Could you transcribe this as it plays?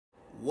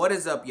What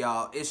is up,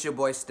 y'all? It's your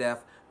boy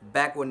Steph,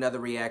 back with another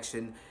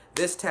reaction.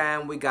 This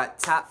time we got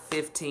top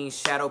 15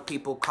 shadow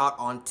people caught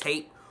on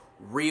tape,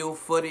 real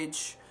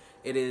footage.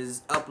 It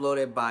is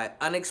uploaded by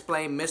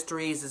Unexplained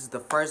Mysteries. This is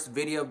the first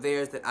video of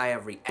theirs that I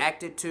have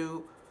reacted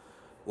to.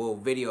 Well,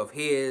 video of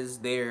his,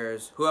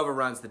 theirs, whoever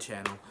runs the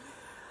channel.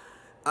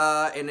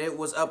 And it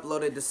was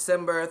uploaded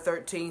December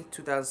 13th,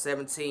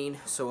 2017.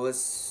 So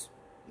it's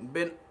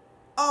been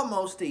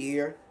almost a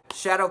year.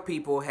 Shadow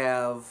people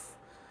have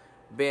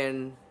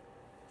been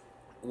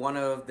one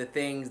of the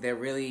things that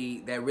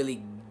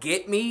really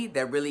get me,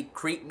 that really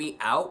creep me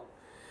out.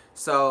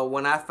 So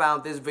when I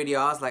found this video,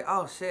 I was like,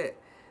 oh shit,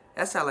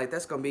 that sounds like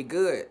that's gonna be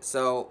good.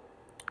 So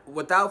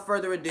without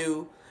further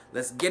ado,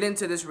 let's get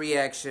into this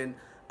reaction.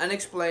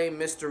 Unexplained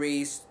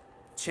Mysteries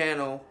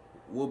channel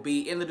will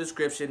be in the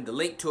description. The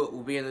link to it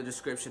will be in the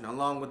description,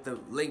 along with the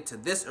link to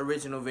this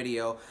original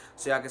video,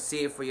 so y'all can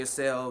see it for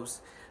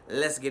yourselves.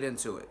 Let's get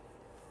into it.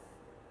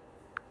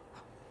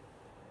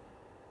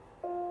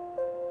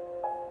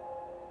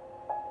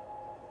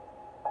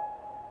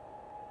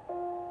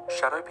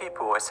 Shadow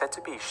people are said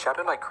to be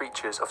shadow-like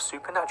creatures of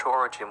supernatural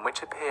origin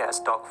which appear as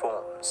dark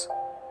forms.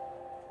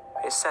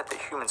 It's said that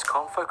humans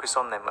can't focus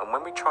on them, and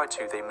when we try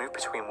to, they move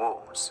between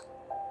walls.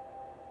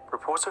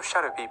 Reports of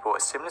shadow people are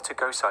similar to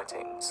ghost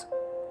sightings,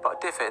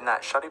 but differ in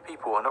that shadow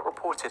people are not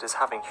reported as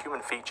having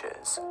human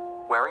features,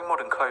 wearing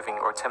modern clothing,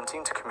 or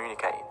attempting to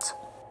communicate.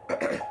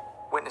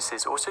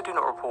 Witnesses also do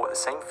not report the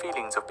same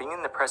feelings of being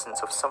in the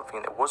presence of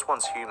something that was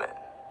once human.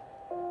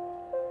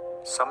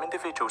 Some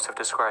individuals have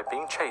described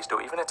being chased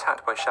or even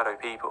attacked by shadow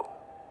people.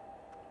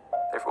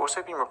 There have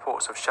also been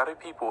reports of shadow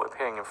people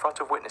appearing in front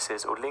of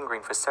witnesses or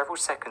lingering for several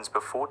seconds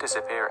before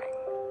disappearing.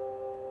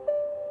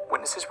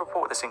 Witnesses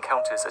report these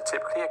encounters are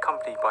typically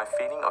accompanied by a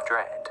feeling of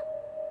dread.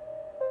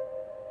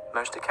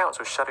 Most accounts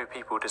of shadow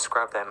people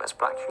describe them as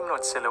black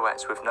humanoid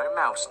silhouettes with no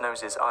mouths,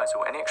 noses, eyes,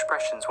 or any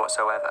expressions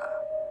whatsoever.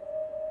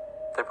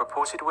 The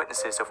reported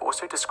witnesses have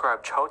also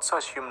described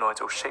child-sized humanoids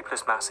or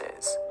shapeless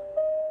masses.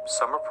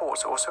 Some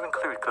reports also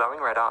include glowing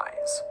red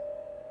eyes.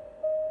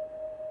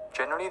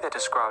 Generally, they're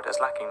described as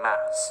lacking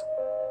mass,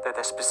 though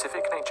their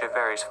specific nature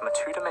varies from a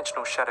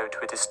two-dimensional shadow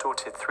to a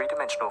distorted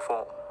three-dimensional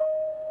form.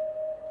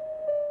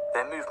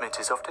 Their movement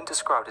is often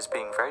described as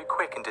being very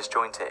quick and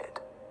disjointed.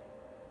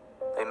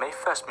 They may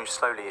first move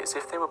slowly as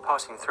if they were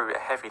passing through a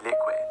heavy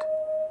liquid,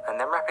 and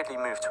then rapidly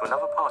move to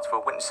another part of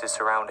a witness's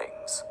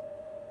surroundings.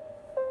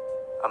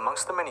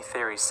 Amongst the many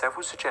theories,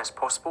 several suggest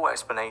possible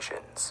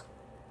explanations.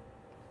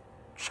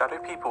 Shadow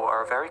people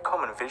are a very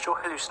common visual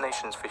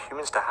hallucinations for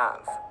humans to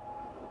have.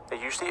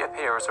 They usually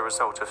appear as a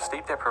result of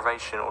sleep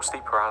deprivation or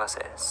sleep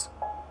paralysis.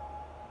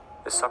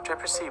 The subject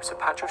perceives a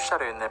patch of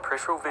shadow in their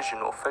peripheral vision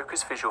or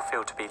focused visual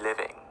field to be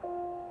living.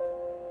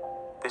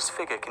 This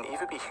figure can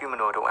either be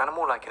humanoid or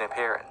animal-like in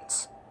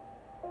appearance.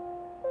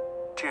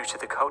 Due to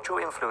the cultural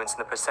influence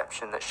and the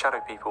perception that shadow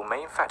people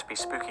may in fact be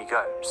spooky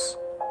ghosts,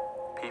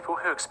 people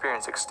who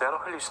experience external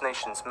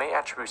hallucinations may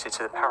attribute it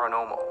to the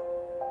paranormal.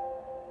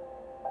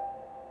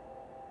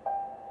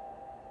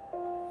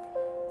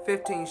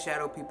 15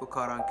 shadow people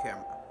caught on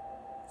camera.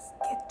 Let's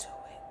get to it.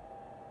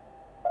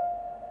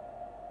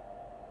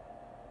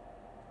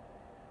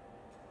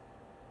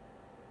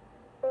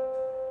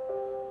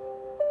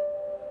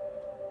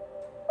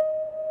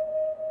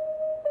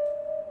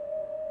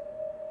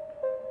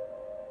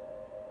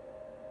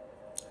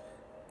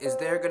 Is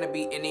there going to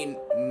be any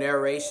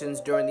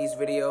narrations during these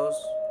videos?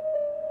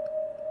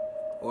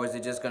 Or is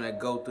it just going to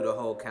go through the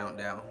whole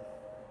countdown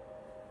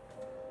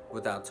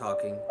without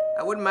talking?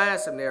 I wouldn't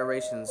mind some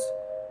narrations.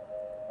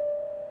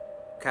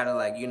 Kind of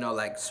like, you know,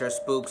 like Sir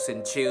Spooks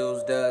and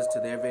Chills does to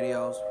their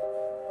videos.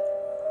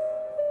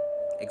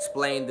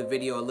 Explain the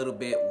video a little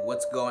bit,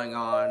 what's going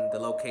on, the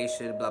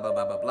location, blah, blah,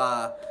 blah, blah,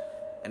 blah,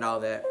 and all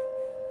that.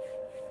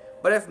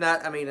 But if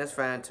not, I mean, that's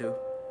fine too.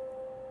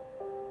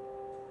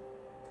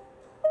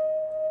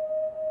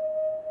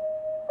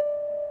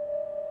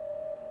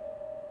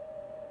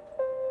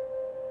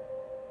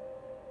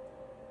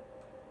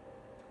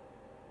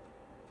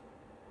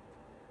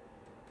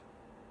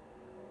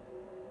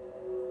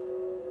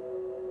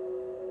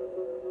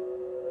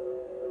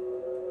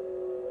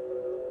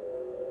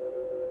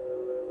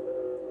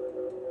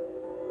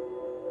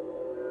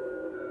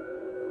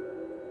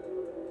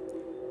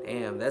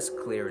 Damn, that's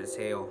clear as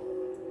hell.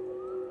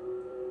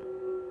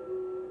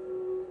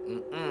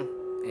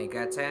 Ain't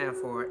got time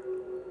for it.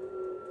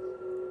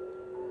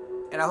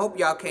 And I hope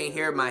y'all can't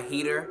hear my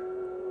heater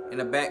in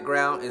the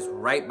background. It's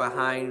right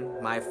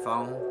behind my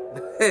phone.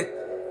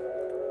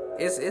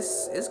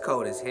 It's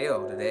cold as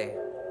hell today.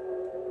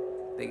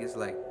 I think it's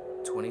like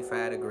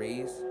 25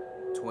 degrees,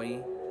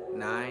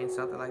 29,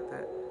 something like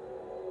that.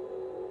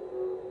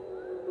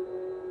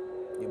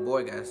 Your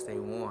boy gotta stay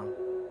warm.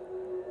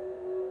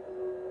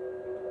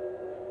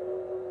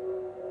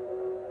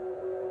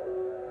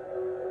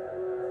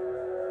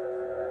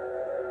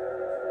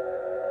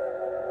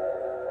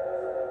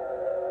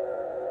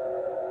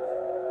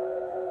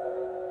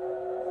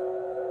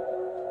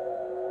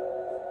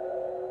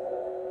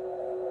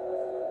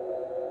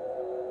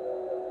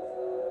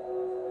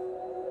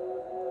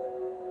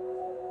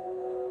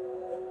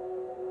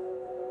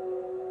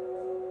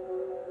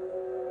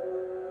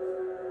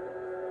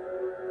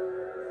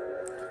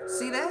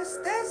 See, that's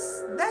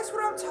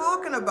what I'm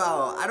talking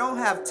about. I don't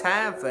have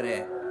time for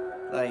that.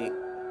 Like,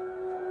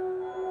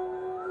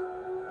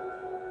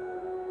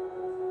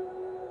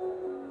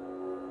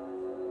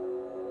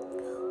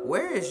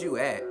 where is you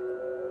at?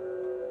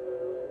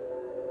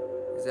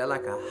 Is that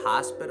like a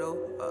hospital?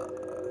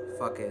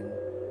 Fucking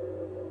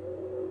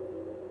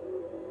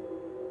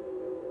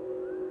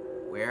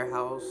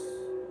warehouse?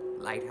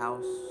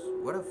 Lighthouse?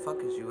 Where the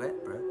fuck is you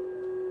at, bro?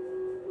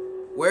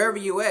 Wherever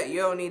you at, you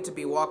don't need to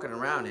be walking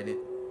around in it.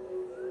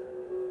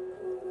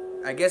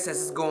 I guess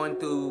as it's going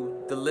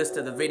through the list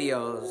of the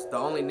videos, the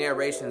only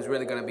narration is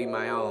really gonna be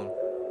my own.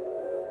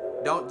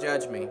 Don't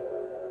judge me.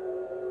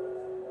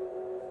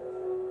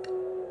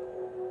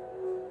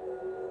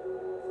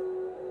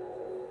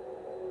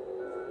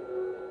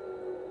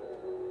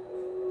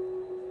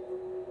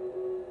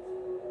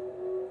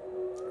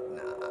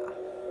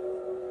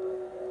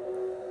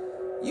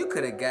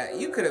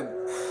 You could have,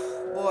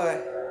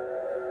 boy,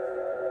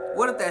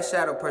 what if that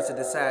shadow person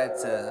decided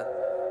to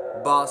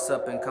boss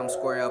up and come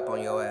square up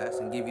on your ass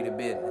and give you the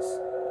business?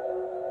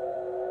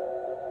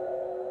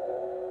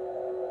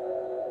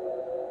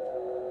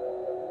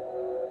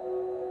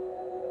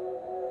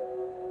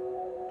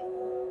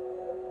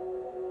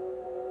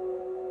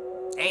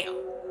 Damn.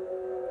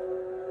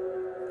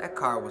 That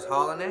car was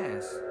hauling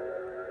ass.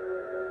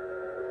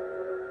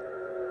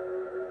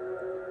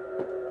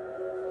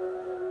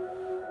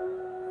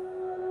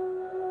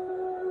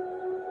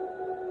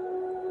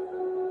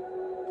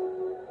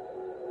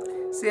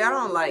 See, I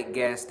don't like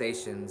gas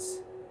stations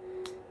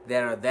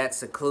that are that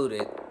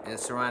secluded and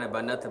surrounded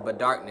by nothing but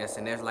darkness,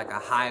 and there's like a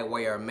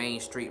highway or a main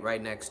street right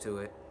next to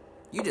it.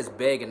 You just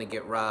begging to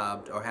get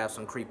robbed or have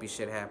some creepy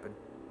shit happen.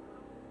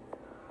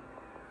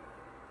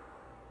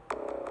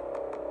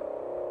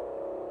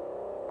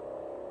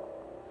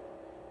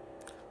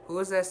 Who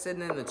is that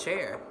sitting in the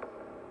chair?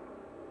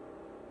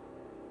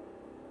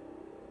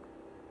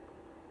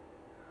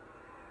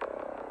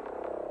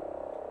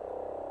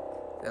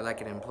 Is that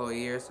like an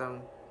employee or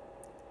something?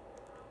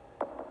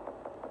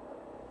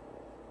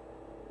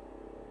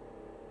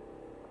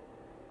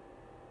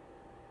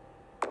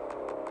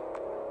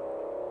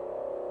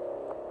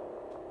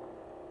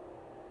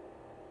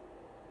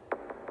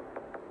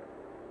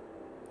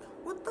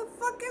 What the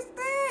fuck is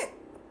that?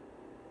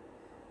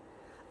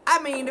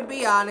 I mean, to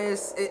be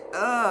honest,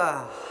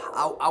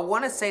 I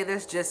want to say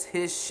that's just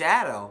his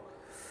shadow,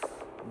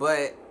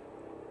 but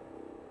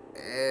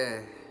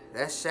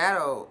that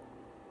shadow.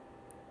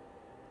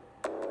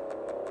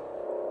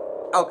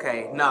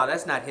 Okay, no,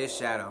 that's not his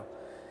shadow.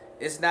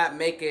 It's not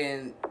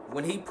making,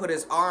 when he put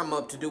his arm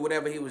up to do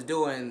whatever he was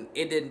doing,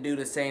 it didn't do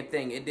the same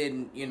thing. It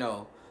didn't, you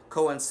know,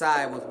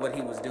 coincide with what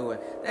he was doing.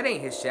 That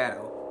ain't his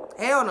shadow.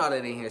 Hell no,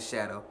 that ain't his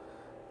shadow.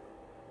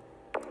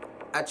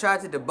 I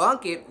tried to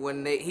debunk it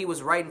when he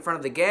was right in front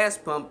of the gas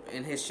pump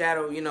and his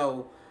shadow, you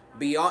know,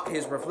 beyond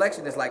his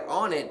reflection is like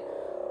on it.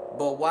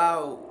 But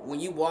when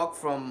you walk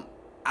from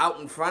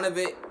out in front of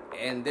it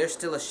and there's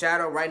still a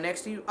shadow right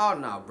next to you, oh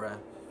no, bruh.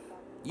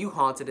 You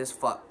haunted as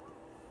fuck.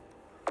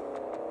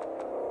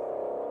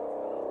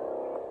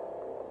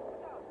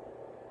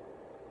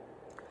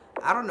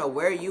 I don't know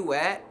where you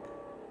at,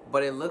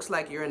 but it looks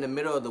like you're in the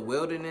middle of the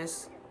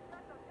wilderness.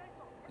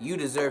 You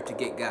deserve to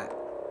get got.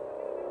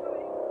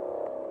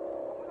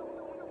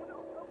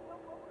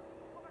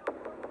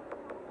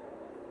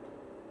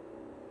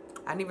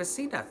 I didn't even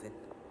see nothing.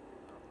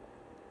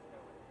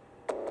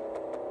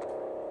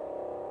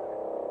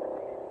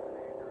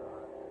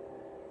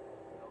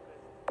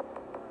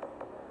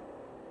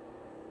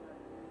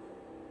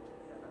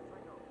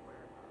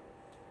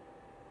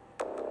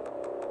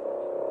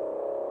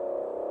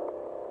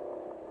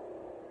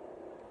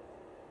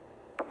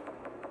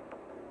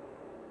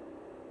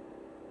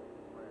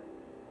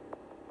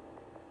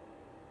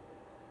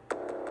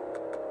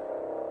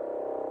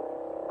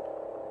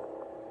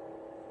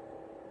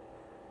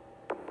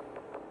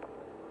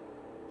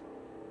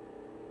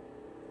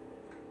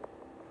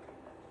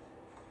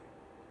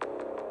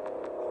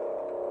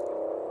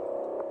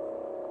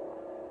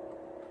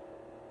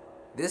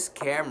 This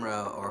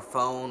camera or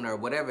phone or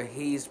whatever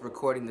he's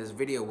recording this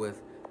video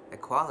with, the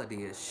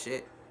quality is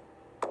shit.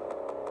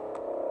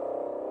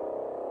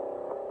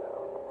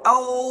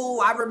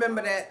 Oh, I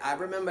remember that. I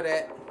remember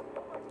that.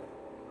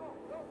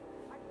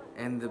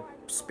 And the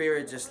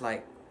spirit just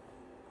like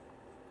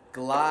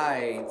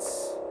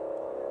glides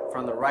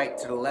from the right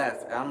to the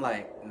left. And I'm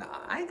like, nah,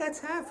 I ain't got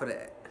time for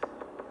that.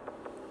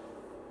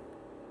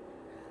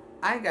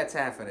 I ain't got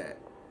time for that.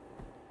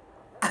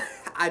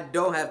 I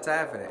don't have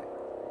time for that.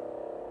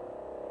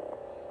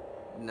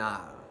 Nah,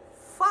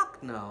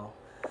 fuck no.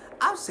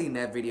 I've seen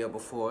that video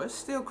before. It's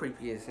still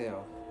creepy as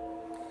hell.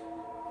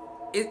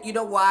 You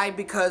know why?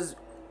 Because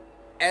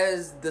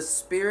as the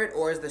spirit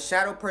or as the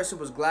shadow person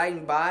was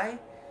gliding by,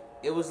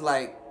 it was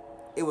like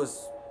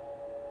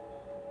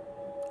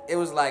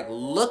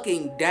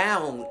looking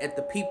down at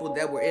the people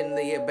that were in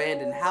the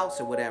abandoned house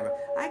or whatever.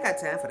 I ain't got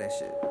time for that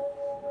shit.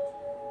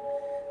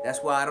 That's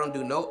why I don't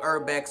do no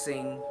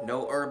urbexing,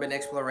 no urban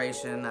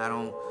exploration. I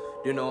don't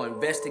you know,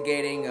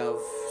 investigating of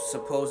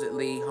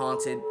supposedly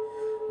haunted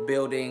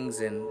buildings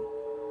and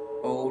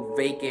old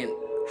vacant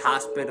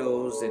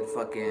hospitals and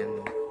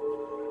fucking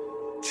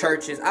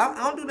churches. I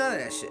don't do none of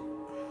that shit.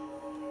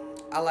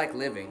 I like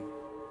living.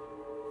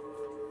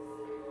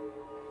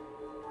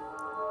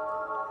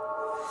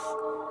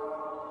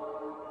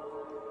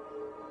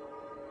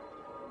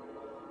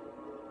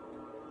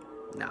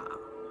 Nah.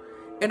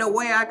 In a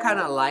way, I kind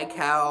of like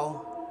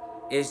how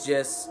it's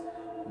just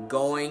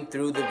going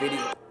through the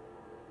video.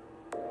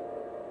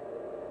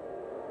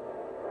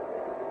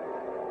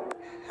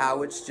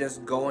 How it's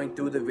just going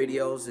through the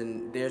videos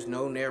and there's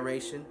no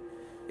narration.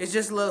 It's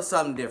just a little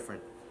something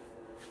different.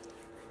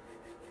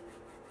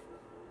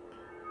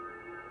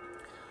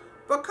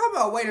 But come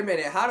on, wait a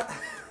minute. How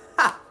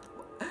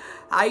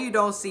you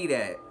don't see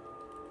that?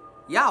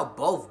 Y'all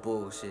both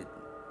bullshit.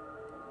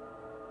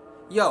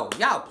 Yo,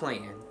 y'all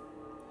playing.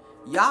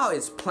 Y'all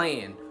is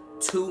playing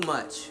too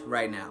much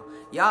right now.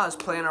 Y'all is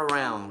playing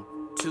around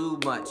too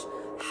much.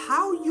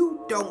 How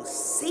you don't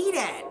see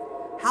that?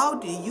 How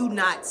do you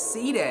not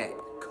see that?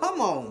 Come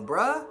on,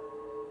 bruh.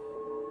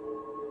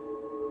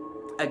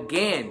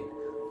 Again,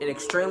 an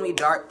extremely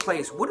dark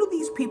place. What do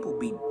these people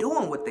be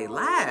doing with their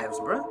lives,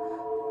 bruh?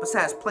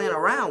 Besides playing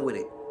around with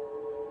it.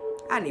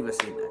 I didn't even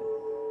see nothing.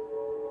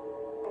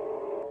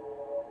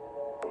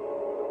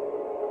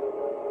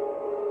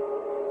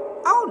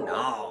 Oh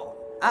no.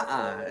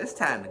 It's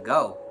time to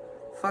go.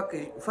 Fuck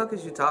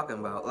is you talking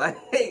about? Like,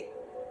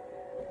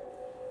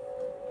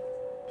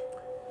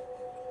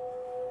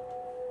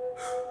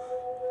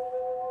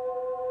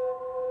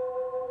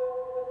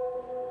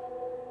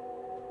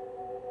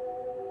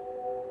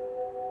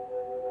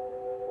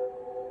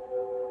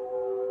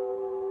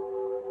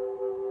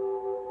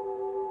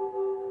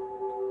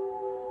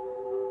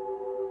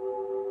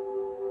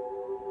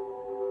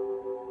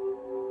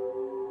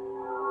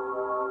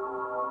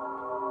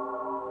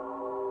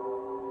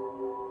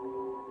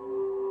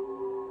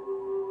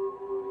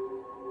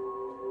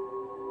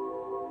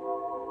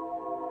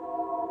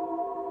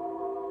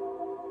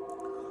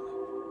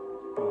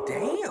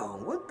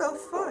 damn, what the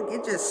fuck?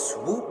 It just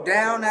swooped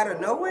down out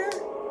of nowhere?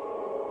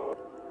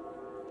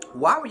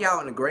 Why were y'all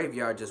in the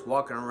graveyard just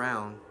walking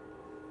around?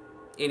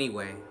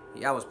 Anyway,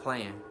 y'all was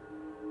playing.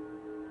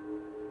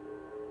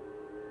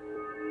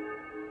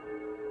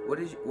 What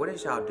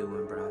is y'all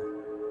doing,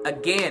 bro?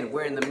 Again,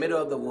 we're in the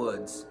middle of the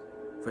woods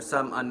for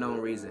some unknown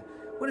reason.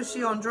 What is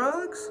she on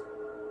drugs?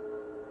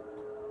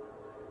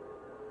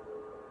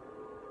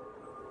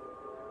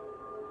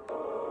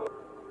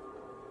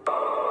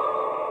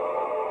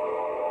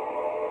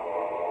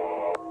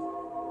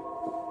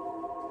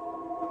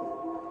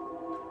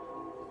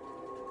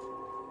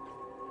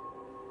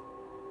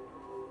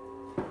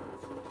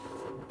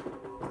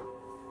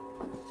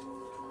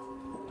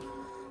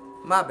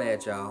 My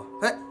bad, y'all.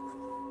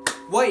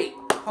 Wait,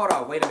 hold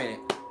on, wait a minute.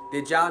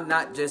 Did y'all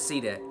not just see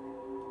that?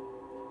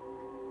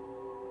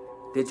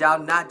 Did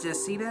y'all not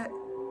just see that?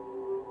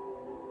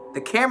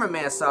 The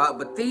cameraman saw it,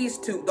 but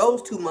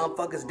those two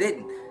motherfuckers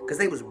didn't, because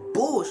they was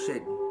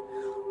bullshitting.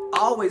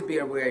 Always be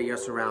aware of your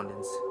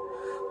surroundings.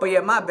 But yeah,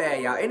 my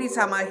bad, y'all.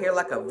 Anytime I hear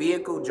like a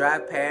vehicle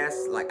drive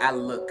past, like I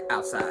look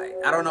outside.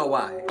 I don't know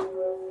why.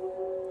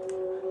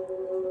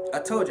 I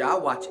told you, I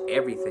watch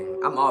everything.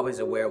 I'm always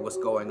aware of what's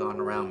going on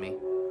around me.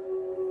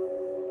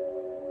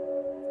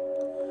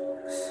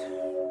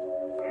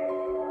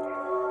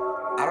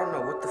 I don't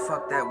know what the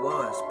fuck that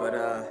was, but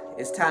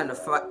it's time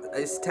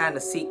to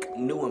seek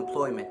new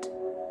employment.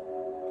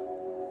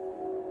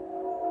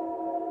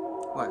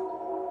 What?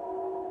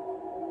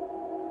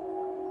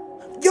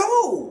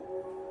 Yo!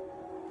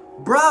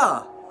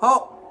 Bruh!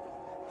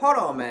 Hold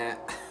on, man.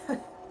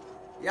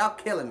 Y'all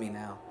killing me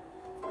now.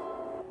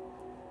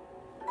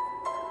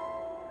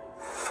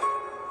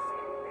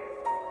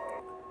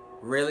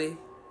 Really?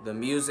 The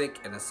music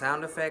and the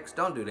sound effects?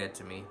 Don't do that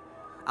to me.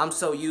 I'm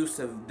so used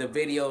to the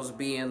videos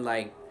being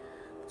like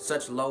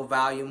such low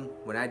volume.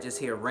 When I just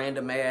hear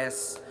random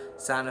ass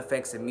sound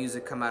effects and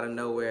music come out of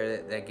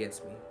nowhere, that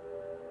gets me.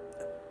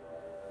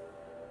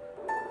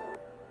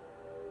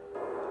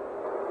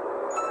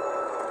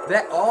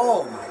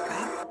 Oh my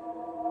god.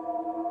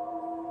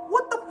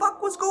 What the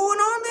fuck was going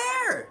on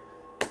there?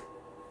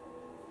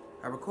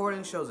 A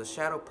recording shows a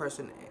shadow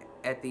person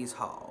at these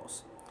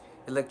halls.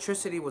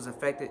 Electricity was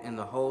affected in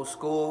the whole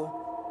school.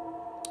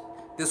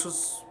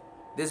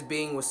 This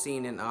being was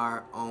seen in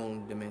our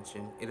own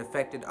dimension. It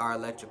affected our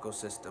electrical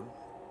system.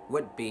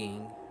 What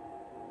being?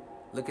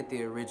 Look at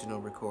the original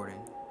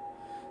recording.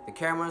 The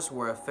cameras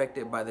were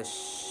affected by the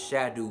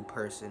shadow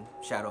person.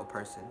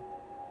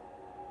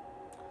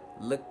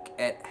 Look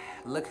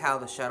how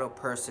the shadow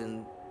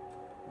person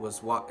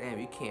was walking. Damn,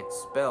 you can't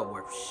spell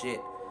worth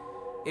shit.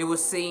 It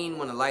was seen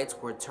when the lights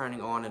were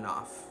turning on and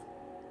off.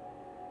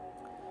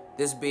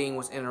 This being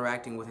was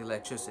interacting with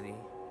electricity.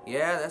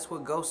 Yeah, that's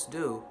what ghosts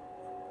do.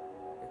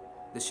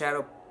 The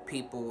shadow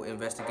people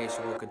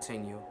investigation will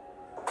continue.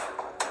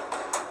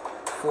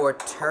 For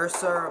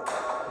Tercer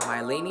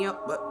Millennium?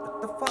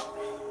 What the fuck?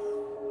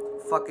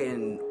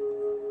 Fucking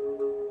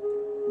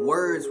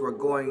words were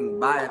going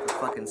by at the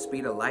fucking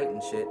speed of light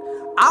and shit.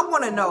 I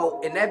want to know,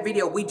 in that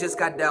video we just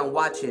got done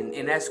watching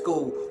in that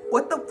school,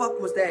 what the fuck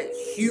was that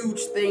huge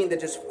thing that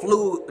just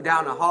flew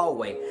down the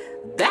hallway?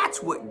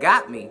 That's what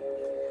got me.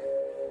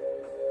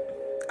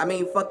 I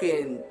mean,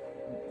 fucking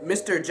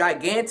Mr.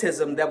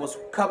 Gigantism that was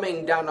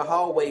coming down the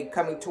hallway,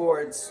 coming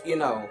towards, you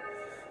know,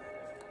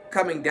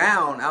 coming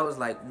down. I was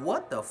like,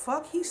 what the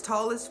fuck? He's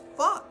tall as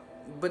fuck.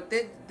 But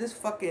then this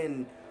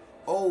fucking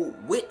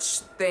old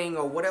witch thing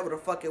or whatever the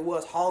fuck it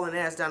was hauling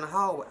ass down the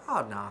hallway.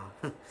 Oh,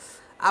 nah.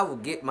 I will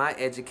get my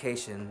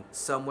education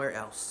somewhere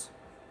else.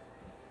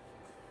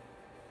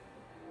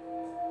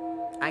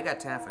 I ain't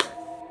got time for that.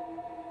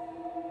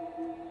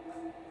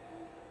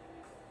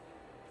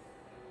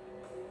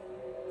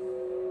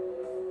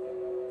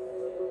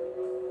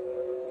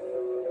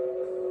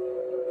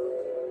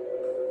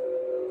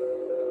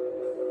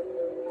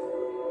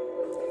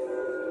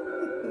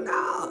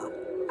 Nah,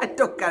 I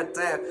don't got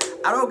time.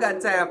 I don't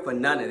got time for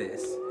none of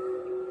this.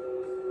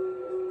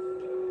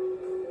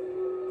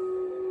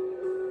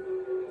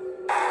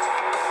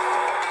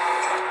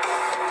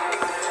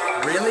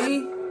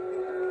 Really?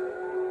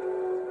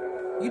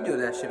 You do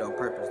that shit on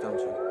purpose, don't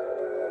you?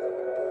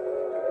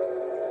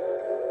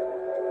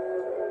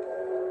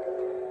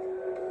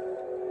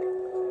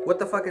 What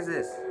the fuck is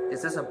this?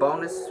 Is this a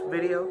bonus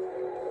video?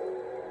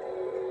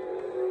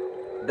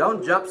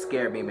 Don't jump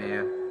scare me,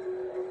 man.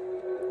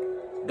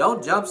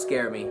 Don't jump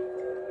scare me.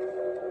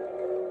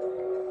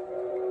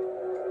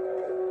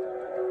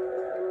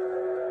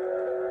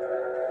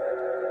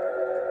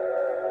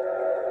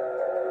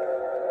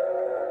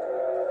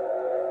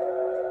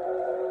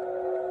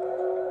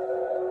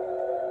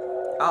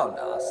 Oh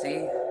no,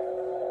 see?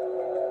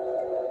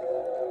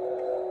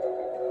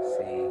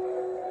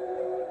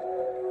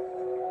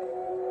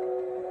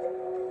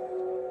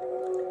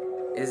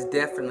 It's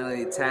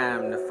definitely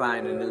time to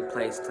find a new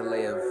place to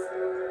live.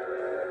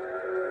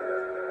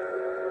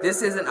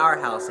 This isn't our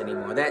house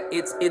anymore.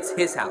 It's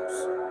his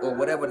house. Or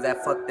whatever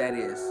that fuck that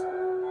is.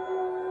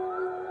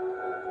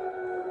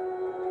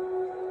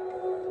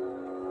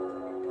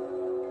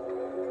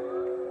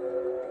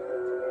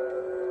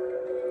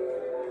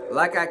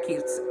 Like I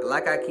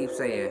keep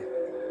saying,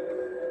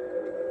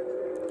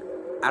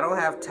 I don't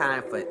have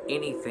time for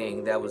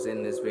anything that was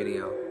in this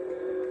video.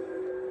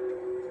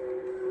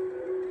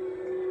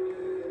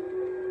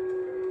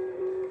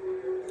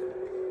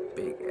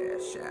 Big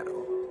ass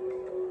shadow.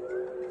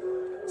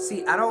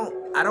 See, I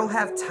don't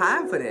have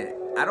time for that.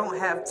 I don't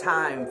have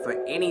time for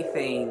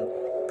anything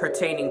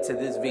pertaining to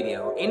this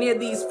video. Any of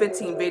these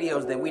 15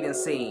 videos that we done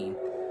seen,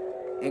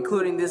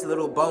 including this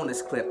little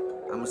bonus clip,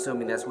 I'm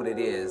assuming that's what it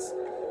is.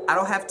 I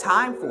don't have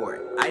time for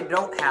it. I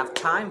don't have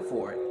time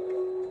for it.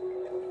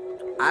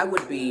 I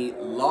would be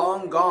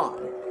long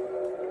gone.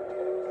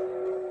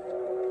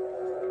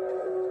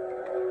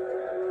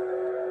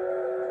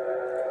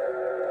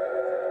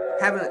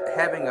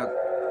 Having a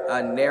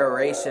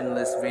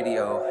narrationless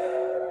video,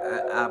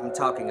 I'm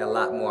talking a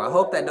lot more. I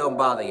hope that don't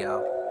bother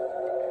y'all.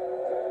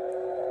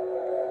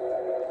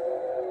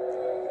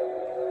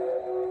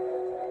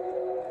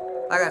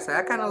 Like I said,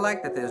 I kind of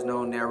like that there's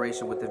no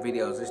narration with the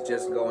videos. It's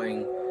just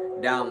going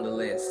down the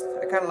list.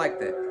 I kind of like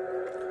that.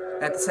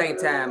 At the same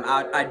time,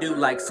 I do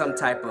like some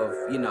type of,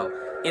 you know,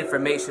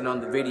 information on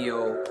the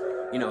video.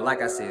 You know,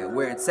 like I said,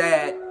 where it's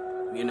at,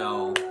 you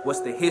know, what's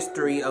the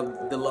history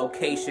of the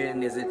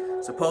location? Is it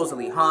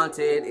supposedly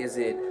haunted? Is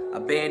it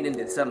abandoned?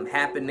 Did something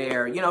happen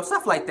there? You know,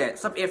 stuff like that.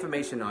 Some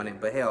information on it.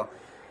 But hell,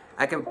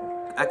 I could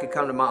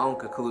come to my own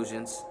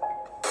conclusions.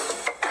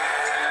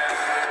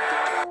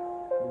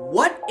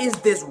 What is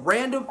this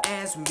random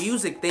ass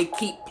music they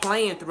keep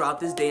playing throughout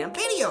this damn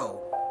video?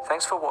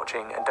 Thanks for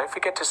watching, and don't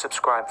forget to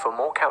subscribe for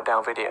more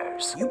countdown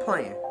videos. You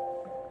playing?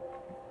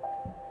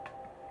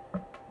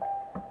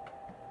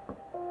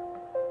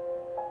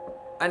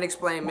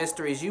 Unexplained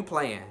Mysteries, you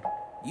playing?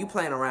 You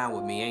playing around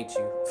with me, ain't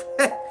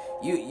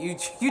you?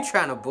 you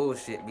trying to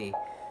bullshit me?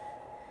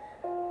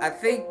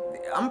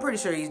 I'm pretty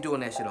sure he's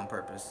doing that shit on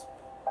purpose.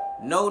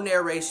 No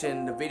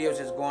narration, the video's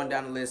just going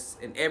down the list,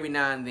 and every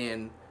now and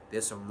then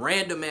there's some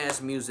random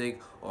ass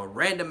music or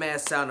random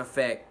ass sound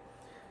effect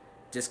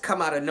just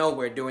come out of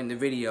nowhere during the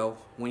video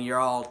when you're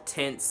all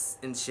tense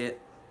and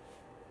shit.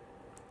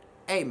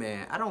 Hey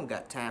man, I don't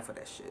got time for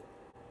that shit.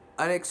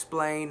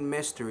 Unexplained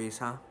Mysteries,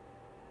 huh?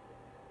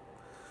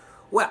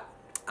 Well,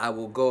 I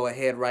will go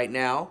ahead right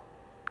now.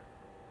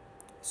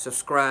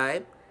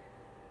 Subscribe.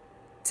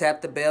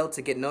 Tap the bell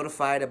to get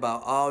notified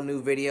about all new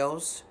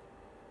videos.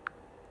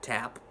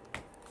 Tap.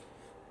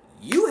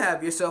 You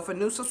have yourself a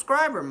new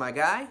subscriber, my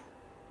guy.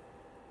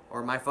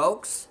 Or my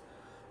folks.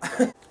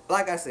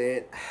 Like I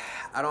said,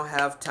 I don't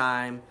have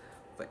time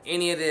for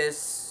any of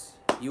this.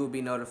 You will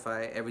be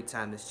notified every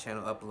time this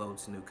channel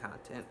uploads new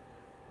content.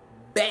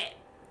 Bet!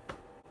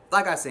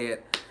 Like I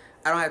said,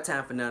 I don't have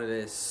time for none of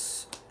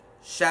this.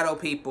 Shadow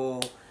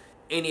people,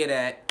 any of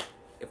that.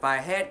 If I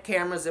had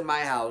cameras in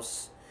my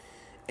house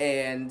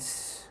and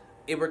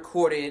it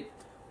recorded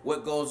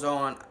what goes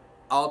on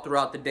all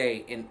throughout the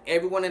day and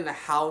everyone in the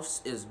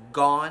house is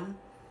gone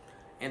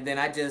And then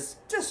I just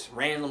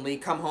randomly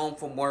come home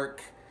from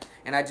work,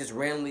 and I just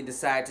randomly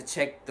decide to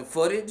check the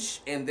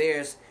footage, and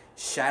there's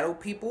shadow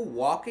people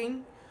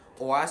walking,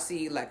 or I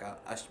see like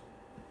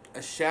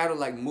a shadow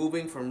like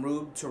moving from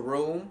room to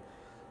room,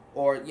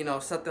 or you know,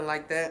 something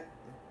like that.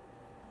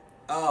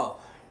 Oh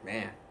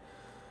man,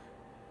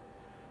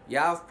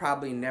 y'all have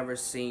probably never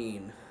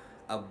seen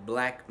a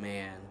black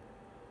man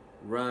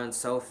run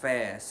so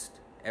fast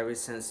ever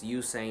since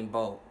Usain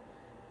Bolt.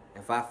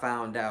 If I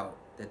found out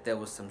that there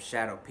was some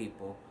shadow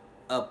people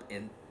up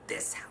in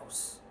this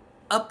house,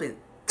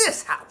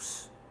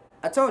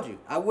 I told you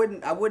I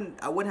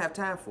wouldn't have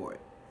time for it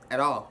at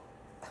all.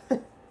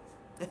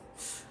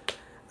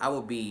 I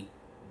would be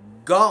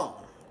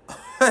gone.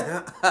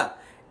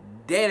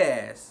 Dead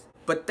ass.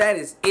 But that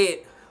is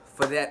it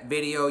for that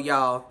video,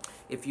 y'all.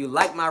 If you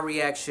like my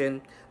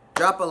reaction,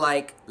 drop a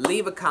like,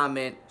 leave a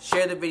comment,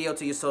 share the video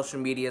to your social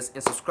medias,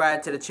 and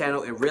subscribe to the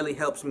channel. It really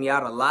helps me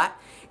out a lot.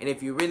 And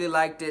if you really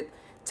liked it,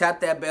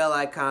 tap that bell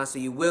icon so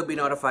you will be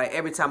notified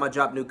every time I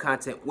drop new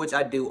content, which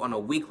I do on a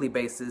weekly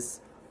basis.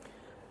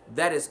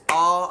 That is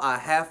all I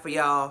have for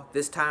y'all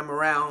this time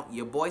around.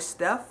 Your boy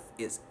Steph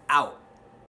is out.